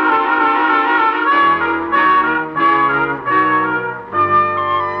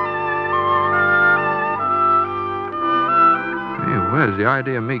 Where's the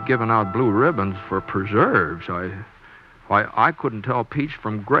idea of me giving out blue ribbons for preserves? I couldn't tell peach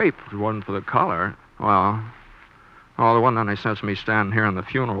from grape if it wasn't for the color. Well, there wasn't any sense of me standing here in the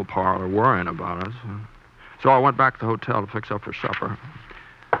funeral parlor worrying about it. So I went back to the hotel to fix up for supper.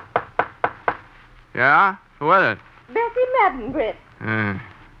 Yeah? Who is it? Bessie Madden, Britt.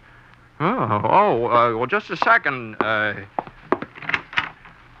 Well, just a second.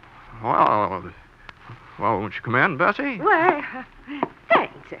 Well, won't you come in, Bessie? Why,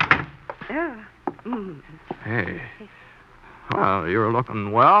 thanks. Hey. Oh, Well, you're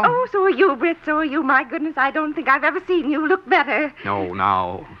looking well. Oh, so are you, Britt. So are you. My goodness, I don't think I've ever seen you look better. No,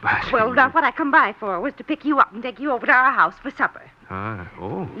 now, Bessie. Well, now, what I come by for was to pick you up and take you over to our house for supper.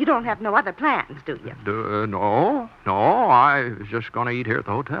 Oh. You don't have no other plans, do you? No. I was just going to eat here at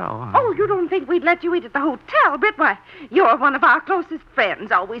the hotel. Oh, you don't think we'd let you eat at the hotel, Britt? Why, you're one of our closest friends,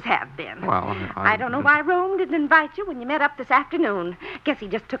 always have been. Well, I don't know why Rome didn't invite you when you met up this afternoon. Guess he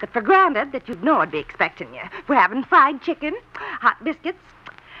just took it for granted that you'd know I'd be expecting you. We're having fried chicken, hot biscuits,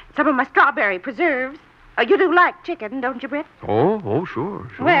 some of my strawberry preserves. You do like chicken, don't you, Britt? Oh,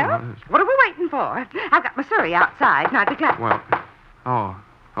 sure. Well, what are we waiting for? I've got my surrey outside, and I'd be glad... Well,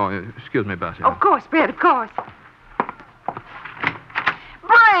 excuse me, Bessie. Of course, Britt, of course.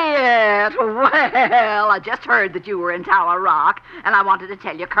 Britt! Well, I just heard that you were in Tower Rock, and I wanted to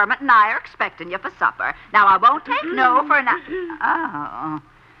tell you Kermit and I are expecting you for supper. Now, I won't take no for an... Oh,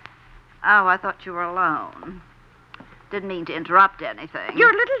 I thought you were alone. Didn't mean to interrupt anything. You're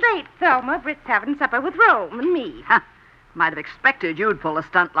a little late, Thelma. Britt's having supper with Rome and me. Might have expected you'd pull a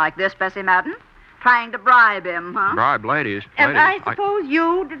stunt like this, Bessie Madden. Trying to bribe him, huh? Bribe ladies. And I suppose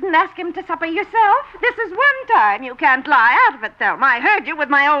you didn't ask him to supper yourself? This is one time you can't lie out of it, Thelma. I heard you with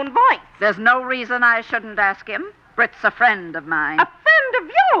my own voice. There's no reason I shouldn't ask him. Britt's a friend of mine. A friend of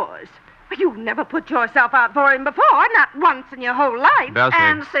yours? You've never put yourself out for him before, not once in your whole life. Bessie.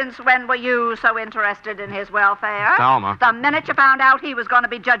 And since when were you so interested in his welfare? Thelma. The minute you found out he was going to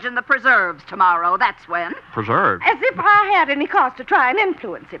be judging the preserves tomorrow, that's when. Preserves? As if I had any cause to try and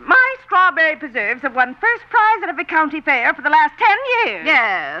influence him. My strawberry preserves have won first prize at every county fair for the last 10 years.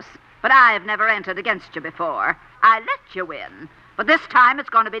 Yes, but I've never entered against you before. I let you win. But this time it's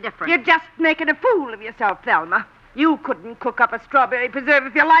going to be different. You're just making a fool of yourself, Thelma. You couldn't cook up a strawberry preserve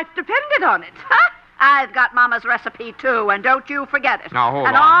if your life depended on it. I've got Mama's recipe, too, and don't you forget it. Now, hold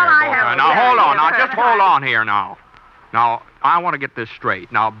and on all here, I both. have Now, to hold say on. is Now, that just hold on here now. Now, I want to get this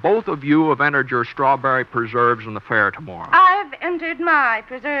straight. Now, both of you have entered your strawberry preserves in the fair tomorrow. I've entered my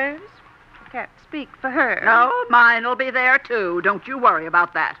preserves. I can't speak for her. No, mine'll be there, too. Don't you worry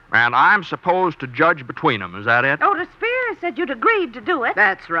about that. And I'm supposed to judge between them. Is that it? Otis Spears said you'd agreed to do it.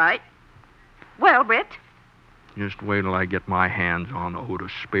 That's right. Well, Britt. Just wait till I get my hands on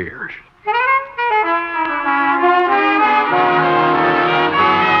Otis Spears.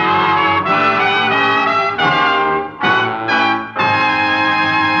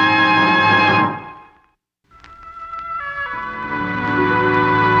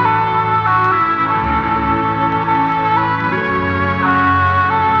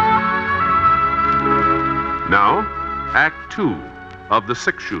 Now, Act 2 of The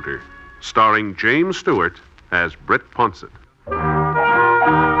Six Shooter, starring James Stewart as Britt Ponsett.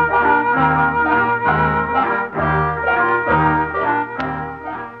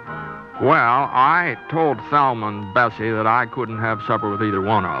 Well, I told Thelma and Bessie that I couldn't have supper with either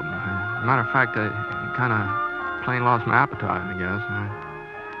one of them. Matter of fact, I kind of plain lost my appetite, I guess.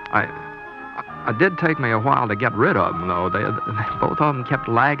 It did take me a while to get rid of them, though. They both of them kept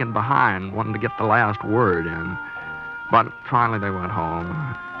lagging behind, wanting to get the last word in. But finally they went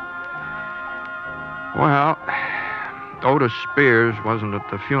home. Well, Otis Spears wasn't at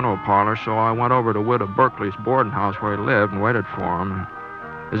the funeral parlor, so I went over to Widow Berkeley's boarding house where he lived and waited for him.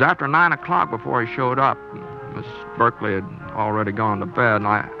 It was after 9 o'clock before he showed up. Miss Berkeley had already gone to bed, and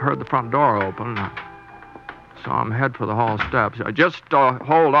I heard the front door open, and I saw him head for the hall steps. Just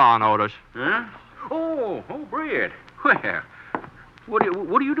hold on, Otis. Huh? Oh, Britt. Well,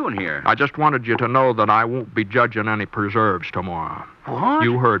 what are you doing here? I just wanted you to know that I won't be judging any preserves tomorrow. What?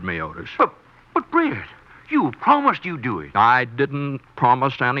 You heard me, Otis. But Britt, you promised you'd do it. I didn't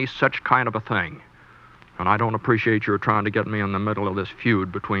promise any such kind of a thing. And I don't appreciate your trying to get me in the middle of this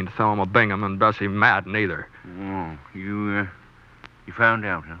feud between Thelma Bingham and Bessie Madden either. Oh, you found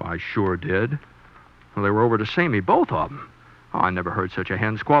out, huh? I sure did. Well, they were over to see me, both of them. Oh, I never heard such a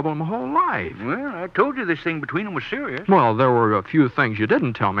hen squabble in my whole life. Well, I told you this thing between them was serious. Well, there were a few things you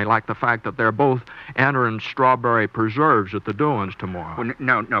didn't tell me, like the fact that they're both entering strawberry preserves at the doings tomorrow. Well,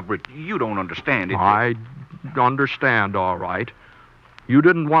 now, Britt, you don't understand it. I understand, all right. You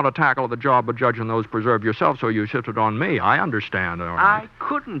didn't want to tackle the job of judging those preserves yourself, so you shifted on me. I understand, all right. I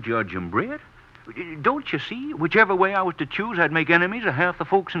couldn't judge him, Britt. Don't you see? Whichever way I was to choose, I'd make enemies of half the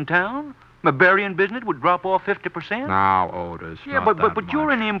folks in town. My burying business would drop off 50%. Now, Otis. Yeah, but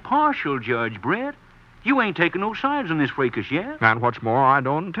you're an impartial judge, Britt. You ain't taking no sides in this fracas yet. And what's more, I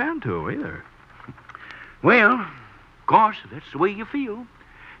don't intend to either. Well, of course, that's the way you feel.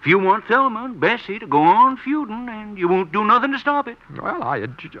 If you want Thelma and Bessie to go on feuding, and you won't do nothing to stop it. Well,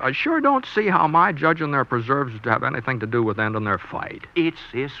 I sure don't see how my judging their preserves would have anything to do with ending their fight. It's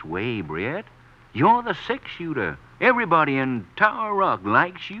this way, Britt. You're the six-shooter. Everybody in Tower Rock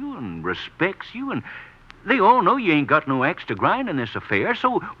likes you and respects you, and they all know you ain't got no axe to grind in this affair,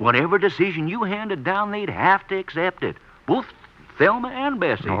 so whatever decision you handed down, they'd have to accept it. Both Thelma and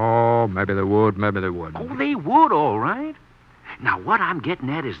Bessie. Oh, maybe they would, maybe they wouldn't. Oh, they would, all right. Now, what I'm getting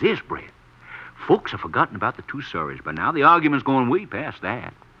at is this, Brett. Folks have forgotten about the two Surreys by now. The argument's going way past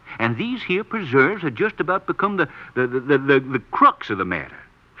that. And these here preserves had just about become the crux of the matter.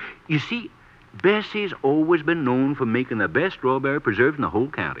 You see, Bessie's always been known for making the best strawberry preserves in the whole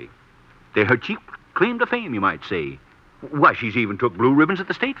county. They're her chief claim to fame, you might say. Why, she's even took blue ribbons at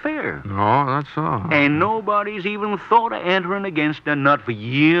the state fair. Oh, that's so. And nobody's even thought of entering against her, not for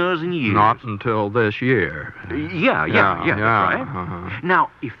years and years. Not until this year. Yeah, that's right. Uh-huh.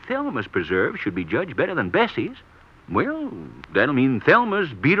 Now, if Thelma's preserve should be judged better than Bessie's, well, that'll mean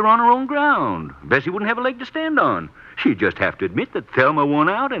Thelma's beat her on her own ground. Bessie wouldn't have a leg to stand on. She'd just have to admit that Thelma won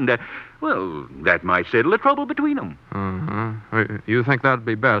out, and, well, that might settle the trouble between them. Uh-huh. You think that'd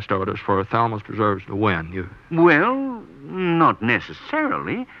be best, Otis, for Thelma's preserves to win? Well, not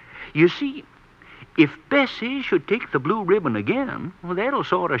necessarily. You see, if Bessie should take the blue ribbon again, well, that'll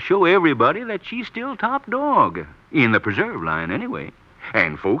sort of show everybody that she's still top dog. In the preserve line, anyway.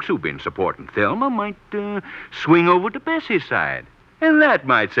 And folks who've been supporting Thelma might swing over to Bessie's side. And that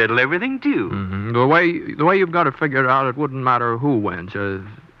might settle everything, too. Mm-hmm. The way you've got to figure it out, it wouldn't matter who wins.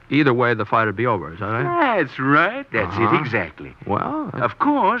 Either way, the fight would be over, is that it? That's right. That's it exactly. Well... Of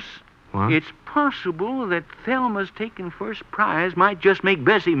course, what? It's possible that Thelma's taking first prize might just make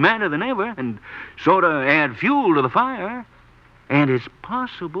Bessie madder than ever and sort of add fuel to the fire. And it's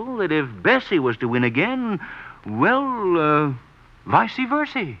possible that if Bessie was to win again, well, vice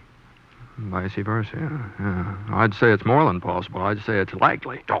versa. Vice versa, yeah. I'd say it's more than possible. I'd say it's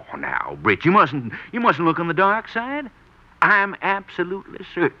likely. Oh, now, Britt, you mustn't look on the dark side. I'm absolutely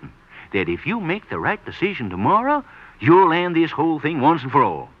certain that if you make the right decision tomorrow, you'll end this whole thing once and for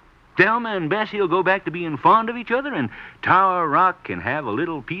all. Thelma and Bessie will go back to being fond of each other, and Tower Rock can have a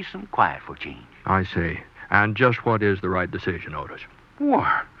little peace and quiet for a change. I see. And just what is the right decision, Otis?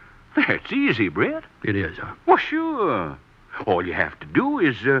 What? That's easy, Britt. It is, huh? Well, sure. All you have to do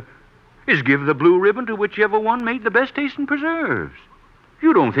is give the blue ribbon to whichever one made the best tasting preserves.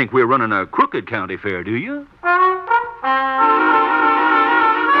 You don't think we're running a crooked county fair, do you?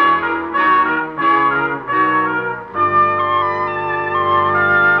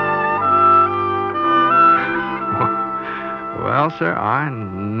 Well, sir, I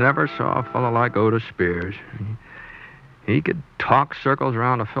never saw a fellow like Otis Spears. He could talk circles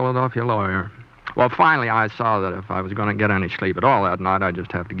around a Philadelphia lawyer. Well, finally, I saw that if I was going to get any sleep at all that night, I'd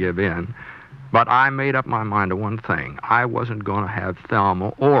just have to give in. But I made up my mind to one thing. I wasn't going to have Thelma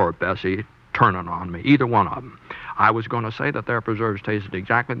or Bessie turning on me, either one of them. I was going to say that their preserves tasted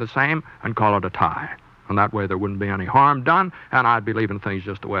exactly the same and call it a tie. And that way there wouldn't be any harm done, and I'd be leaving things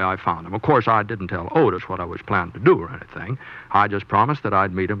just the way I found them. Of course, I didn't tell Otis what I was planning to do or anything. I just promised that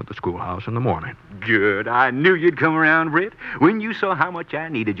I'd meet him at the schoolhouse in the morning. Good. I knew you'd come around, Britt. When you saw how much I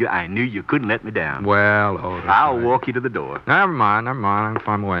needed you, I knew you couldn't let me down. Well, Otis... I'll walk you to the door. Never mind. I can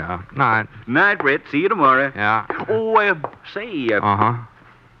find my way out. Night. Night, Britt. See you tomorrow. Yeah. Oh, say... Uh-huh.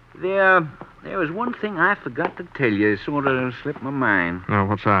 There was one thing I forgot to tell you. It sort of slipped my mind. Oh,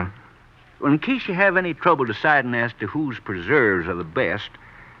 what's that? Well, in case you have any trouble deciding as to whose preserves are the best,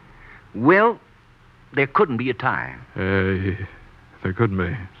 well, there couldn't be a tie. There couldn't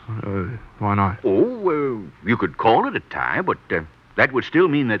be. Why not? Oh, you could call it a tie, but that would still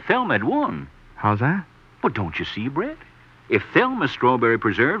mean that Thelma had won. How's that? Well, don't you see, Brett? If Thelma's strawberry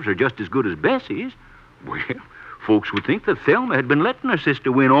preserves are just as good as Bessie's, well, folks would think that Thelma had been letting her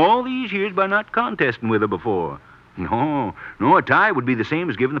sister win all these years by not contesting with her before. No, a tie would be the same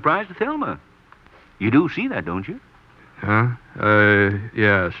as giving the prize to Thelma. You do see that, don't you? Huh?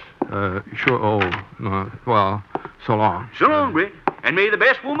 Yes. Sure. Oh, well, so long. So long, Britt. And may the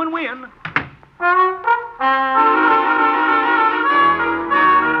best woman win.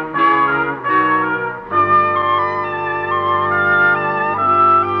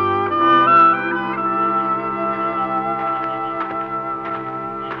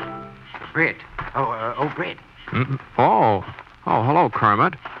 Britt. Britt. Oh, hello,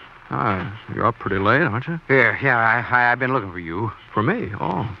 Kermit. You're up pretty late, aren't you? Yeah, I've been looking for you. For me?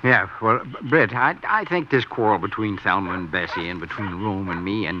 Oh. Yeah, well, Britt, I think this quarrel between Thelma and Bessie and between Rome and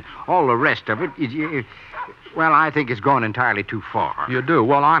me and all the rest of it, well, I think it's gone entirely too far. You do?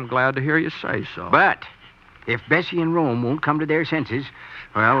 Well, I'm glad to hear you say so. But if Bessie and Rome won't come to their senses,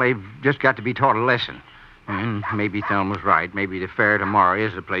 well, they've just got to be taught a lesson. And maybe Thelma's right. Maybe the fair tomorrow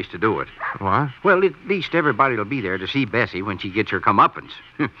is the place to do it. What? Well, at least everybody will be there to see Bessie when she gets her comeuppance.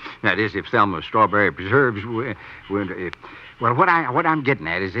 That is, if Thelma's strawberry preserves... Well, what I'm getting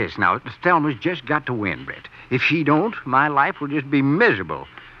at is this. Now, Thelma's just got to win, Britt. If she don't, my life will just be miserable.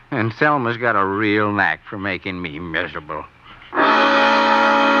 And Thelma's got a real knack for making me miserable.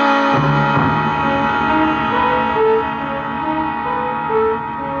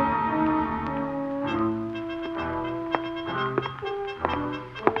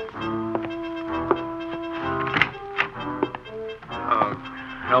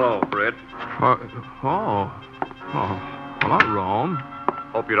 Hello, Britt. Well, not Rome.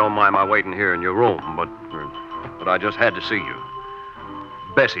 Hope you don't mind my waiting here in your room, but I just had to see you.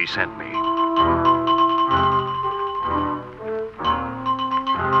 Bessie sent me.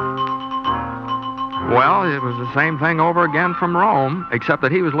 Well, it was the same thing over again from Rome, except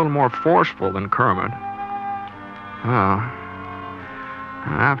that he was a little more forceful than Kermit.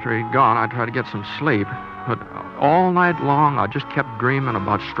 After he'd gone, I tried to get some sleep, but all night long, I just kept dreaming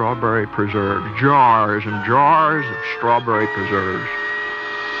about strawberry preserves. Jars and jars of strawberry preserves.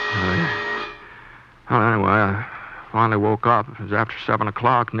 Well, anyway, I finally woke up. It was after 7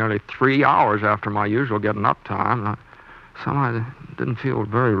 o'clock, nearly 3 hours after my usual getting up time. Somehow I didn't feel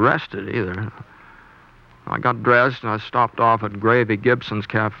very rested either. I got dressed and I stopped off at Gravy Gibson's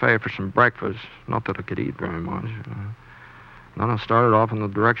Cafe for some breakfast. Not that I could eat very much. Then I started off in the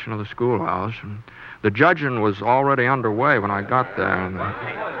direction of the schoolhouse. And the judging was already underway when I got there. And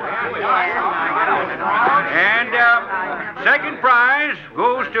second prize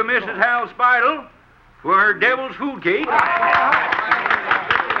goes to Mrs. Hal Spidle for her devil's food cake.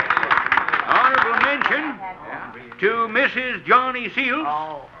 Honorable mention to Mrs. Johnny Seals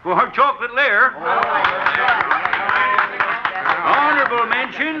for her chocolate lair. Honorable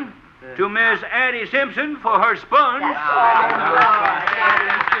mention to Miss Addie Simpson for her sponge.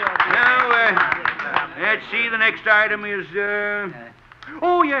 Now, let's see, the next item is, yes,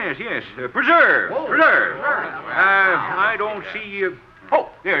 preserve. I don't see,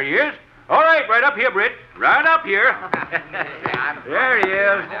 there he is. All right, right up here, Britt. Right up here. There he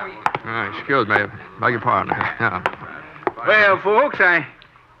is. Excuse me. Beg your pardon. Yeah. Well, folks, I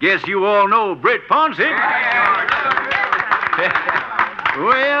guess you all know Britt Ponset.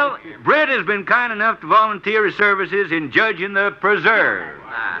 Well, Britt has been kind enough to volunteer his services in judging the preserve.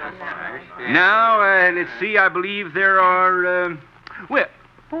 Now, let's see, I believe there are,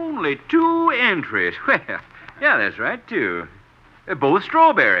 only 2 entries. Well, yeah, that's right, 2. Both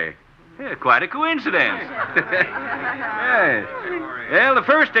strawberry. Yeah, quite a coincidence. Yes. Well, the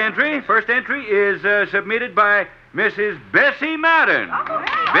first entry is submitted by Mrs. Bessie Madden.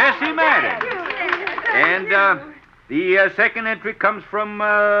 Bessie Madden. And the second entry comes from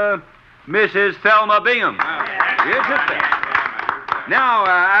Mrs. Thelma Bingham. Yes, sister. Now,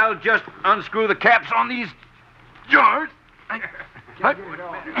 I'll just unscrew the caps on these jars.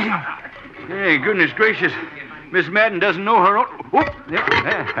 Hey, goodness gracious. Miss Madden doesn't know her own...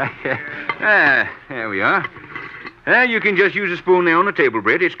 there we are. You can just use a spoon there on the table,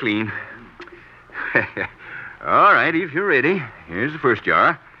 Britt. It's clean. All right, if you're ready. Here's the first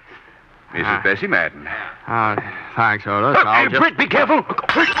jar. Mrs. Bessie Madden. Thanks, Otis. Britt, be careful.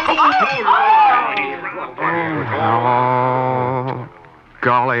 Oh,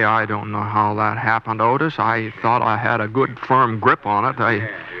 golly, I don't know how that happened, Otis. I thought I had a good, firm grip on it.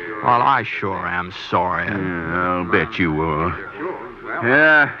 I sure am sorry. I'll bet you will.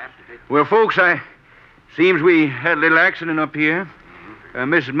 Well, folks, seems we had a little accident up here.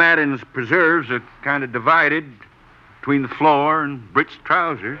 Mrs. Madden's preserves are kind of divided between the floor and Britt's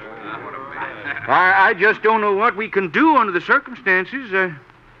trousers. I just don't know what we can do under the circumstances.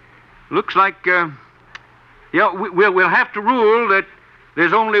 Looks like, we'll have to rule that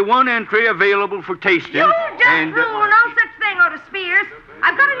there's only one entry available for tasting. You just rule no such thing, Otis Spears.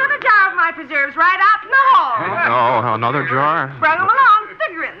 I've got another jar of my preserves right out in the hall. Oh, another jar? Bring them along,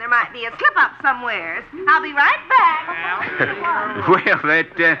 figuring there might be a slip-up somewheres. I'll be right back. Well,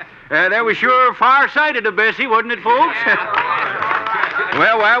 that was sure far-sighted of Bessie, wasn't it, folks?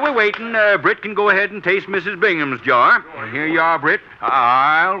 Well, while we're waiting, Britt can go ahead and taste Mrs. Bingham's jar. Here you are, Britt.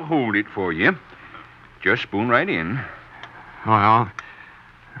 I'll hold it for you. Just spoon right in. Well,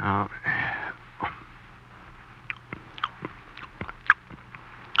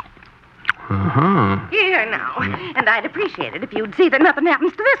 Here now. And I'd appreciate it if you'd see that nothing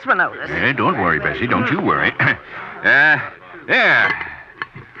happens to this one, Otis. Don't worry, Bessie. Don't you worry. There.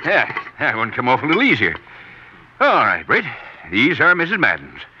 That one come off a little easier. All right, Britt. These are Mrs.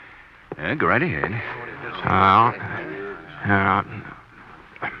 Madden's. Go right ahead.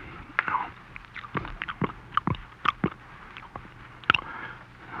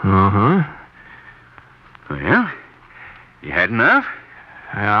 Uh-huh. Well, you had enough?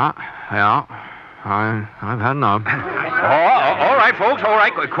 Yeah. I've had enough. All right, folks, all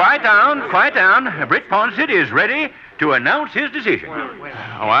right. Quiet down. Britt Ponsett is ready to announce his decision.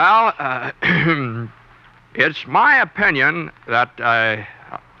 Well, it's my opinion that I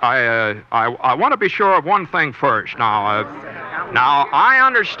want to be sure of one thing first. Now, I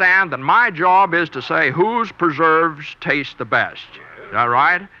understand that my job is to say whose preserves taste the best. Is that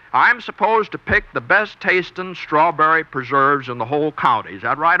right? I'm supposed to pick the best tasting strawberry preserves in the whole county. Is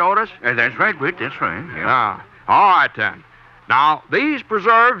that right, Otis? That's right, Britt. That's right. Yeah. All right, then. Now, these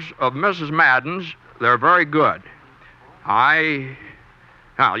preserves of Mrs. Madden's, they're very good.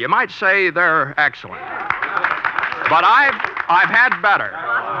 Now, you might say they're excellent. But I've had better.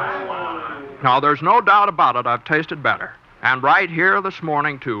 Now, there's no doubt about it. I've tasted better. And right here this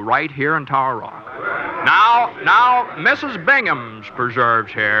morning, too, right here in Tower Rock. Now, Mrs. Bingham's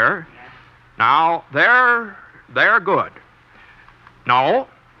preserves here, now, they're good. No,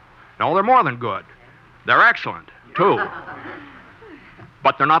 they're more than good. They're excellent, too.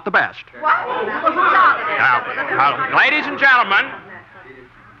 But they're not the best. Now, ladies and gentlemen,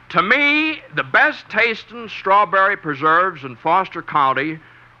 to me, the best tasting strawberry preserves in Foster County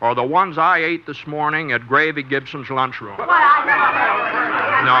are the ones I ate this morning at Gravy Gibson's lunchroom.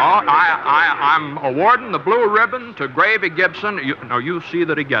 No, I'm awarding the blue ribbon to Gravy Gibson. You see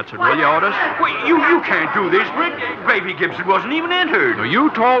that he gets it, will you, Otis? Wait, you can't do this, Britt. Gravy Gibson wasn't even entered. No,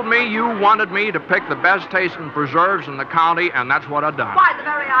 you told me you wanted me to pick the best tasting preserves in the county, and that's what I've done. Why, the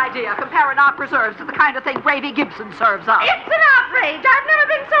very idea, comparing our preserves to the kind of thing Gravy Gibson serves up. It's an outrage. I've never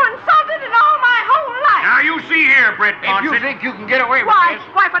been so insulted in all my whole life. Now, you see here, Britt If you think you can get away with this...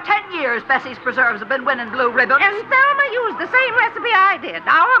 Why, for 10 years, Bessie's preserves have been winning blue ribbons. And Thelma used the same recipe I did,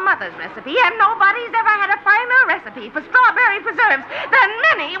 our mother's recipe, and nobody's ever had a finer recipe for strawberry preserves than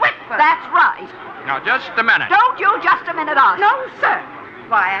Minnie Whitford. That's right. Now, just a minute. Don't you just a minute us. No, sir.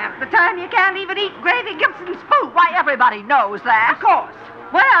 Why, half the time you can't even eat Gravy Gibson's food. Why, everybody knows that. Of course.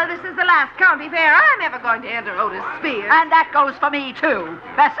 Well, this is the last county fair I'm ever going to enter Otis Spears. And that goes for me, too.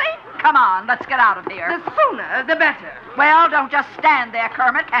 Bessie, come on, let's get out of here. The sooner, the better. Well, don't just stand there,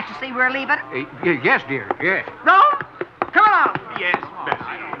 Kermit. Can't you see we're leaving? Yes, dear, yes. Rome, come along. Yes,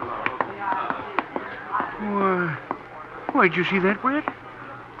 Bessie. Why, did you see that, Britt?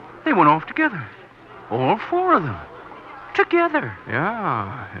 They went off together. All four of them. Together.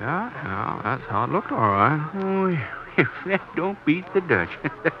 Yeah. That's how it looked, all right. Oh, if that don't beat the Dutch.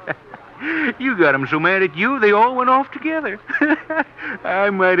 You got them so mad at you, they all went off together. I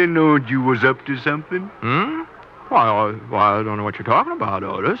might have known you was up to something. Well, I don't know what you're talking about,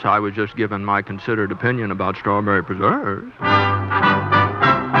 Otis. I was just giving my considered opinion about strawberry preserves.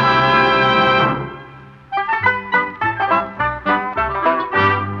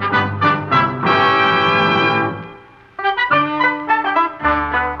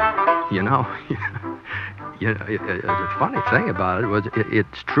 The funny thing about it was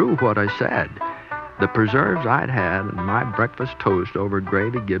it's true what I said. The preserves I'd had in my breakfast toast over at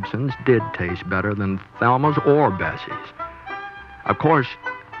Gravy Gibson's did taste better than Thelma's or Bessie's. Of course,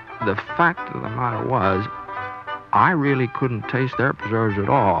 the fact of the matter was, I really couldn't taste their preserves at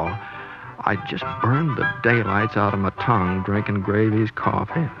all. I just burned the daylights out of my tongue drinking Gravy's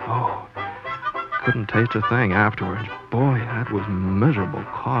coffee. Oh, couldn't taste a thing afterwards. Boy, that was miserable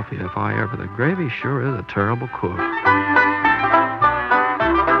coffee if I ever... The Gravy sure is a terrible cook.